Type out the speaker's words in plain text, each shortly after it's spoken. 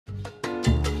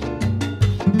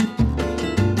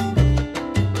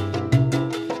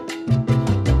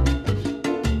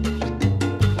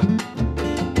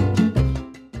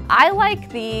I like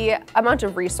the amount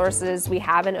of resources we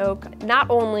have in Oak, not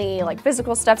only like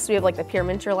physical stuff, so we have like the peer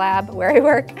mentor lab where I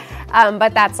work,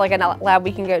 but that's like a lab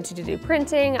we can go to do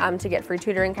printing, to get free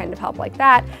tutoring, kind of help like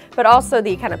that, but also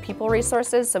the kind of people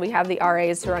resources. So we have the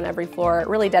RAs who are on every floor,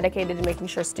 really dedicated to making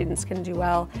sure students can do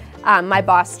well. My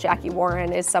boss, Jackie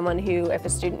Warren, is someone who, if a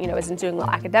student isn't doing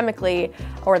well academically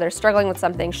or they're struggling with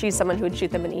something, she's someone who would shoot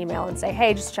them an email and say,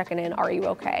 hey, just checking in, are you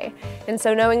okay? And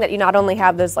so knowing that you not only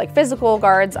have those like physical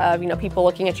guards of people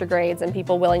looking at your grades and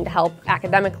people willing to help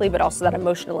academically, but also that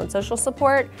emotional and social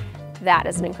support, that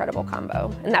is an incredible combo.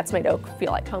 And that's made Oak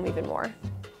feel like home even more.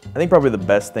 I think probably the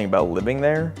best thing about living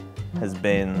there has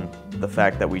been the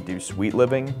fact that we do suite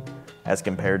living as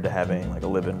compared to having like a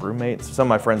live-in roommate. So some of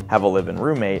my friends have a live-in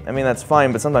roommate. I mean, that's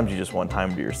fine, but sometimes you just want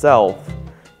time to yourself.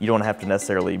 You don't have to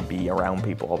necessarily be around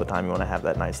people all the time. You want to have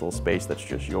that nice little space that's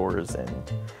just yours, and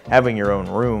having your own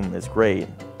room is great,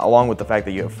 along with the fact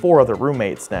that you have 4 other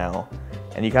roommates now,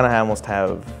 and you kind of almost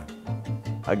have,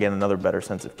 again, another better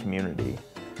sense of community,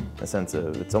 a sense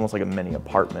of, it's almost like a mini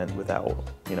apartment without,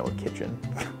 a kitchen.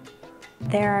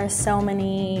 There are so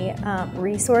many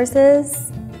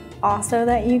resources also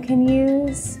that you can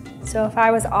use. So if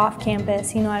I was off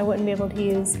campus, I wouldn't be able to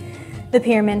use the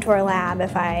peer mentor lab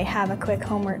if I have a quick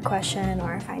homework question,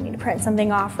 or if I need to print something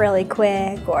off really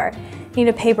quick, or need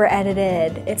a paper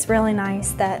edited. It's really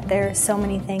nice that there's so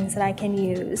many things that I can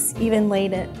use, even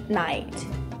late at night,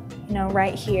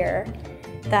 right here,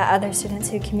 that other students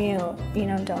who commute,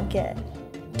 don't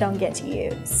get to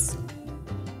use.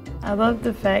 I love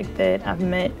the fact that I've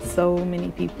met so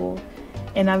many people,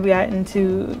 and I've gotten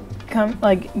to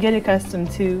get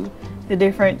accustomed to the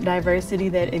different diversity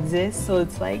that exists. So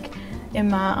it's like, in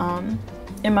my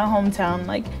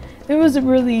hometown, there wasn't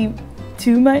really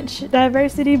too much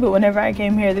diversity, but whenever I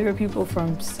came here, there were people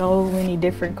from so many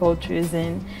different cultures,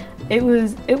 and it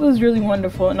was really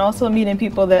wonderful. And also meeting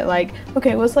people that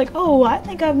oh, I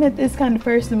think I've met this kind of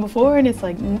person before, and it's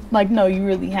like no, you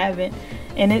really haven't.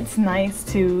 And it's nice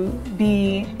to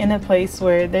be in a place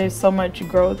where there's so much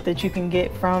growth that you can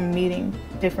get from meeting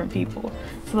different people.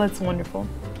 So that's wonderful.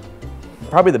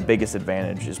 Probably the biggest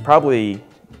advantage is probably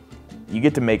you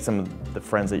get to make some of the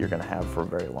friends that you're going to have for a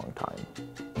very long time.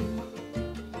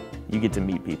 You get to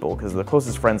meet people, because the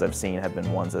closest friends I've seen have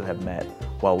been ones that have met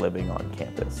while living on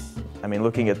campus. I mean,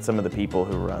 looking at some of the people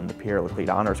who run the Pierre Laclede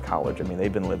Honors College,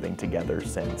 they've been living together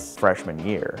since freshman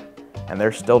year, and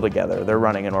they're still together. They're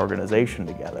running an organization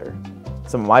together.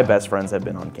 Some of my best friends have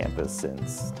been on campus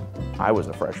since I was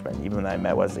a freshman, even when I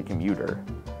met as a commuter.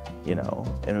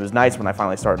 And it was nice when I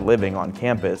finally started living on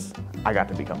campus, I got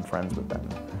to become friends with them.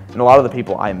 And a lot of the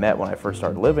people I met when I first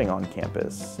started living on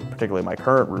campus, particularly my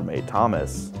current roommate,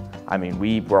 Thomas,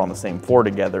 we were on the same floor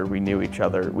together, we knew each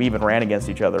other, we even ran against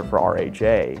each other for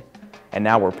RHA, and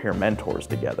now we're peer mentors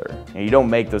together. You don't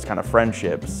make those kind of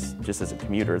friendships just as a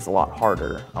commuter. It's a lot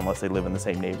harder unless they live in the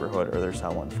same neighborhood or there's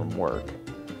someone from work.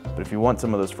 But if you want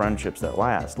some of those friendships that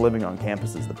last, living on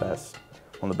campus is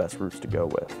one of the best routes to go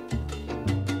with.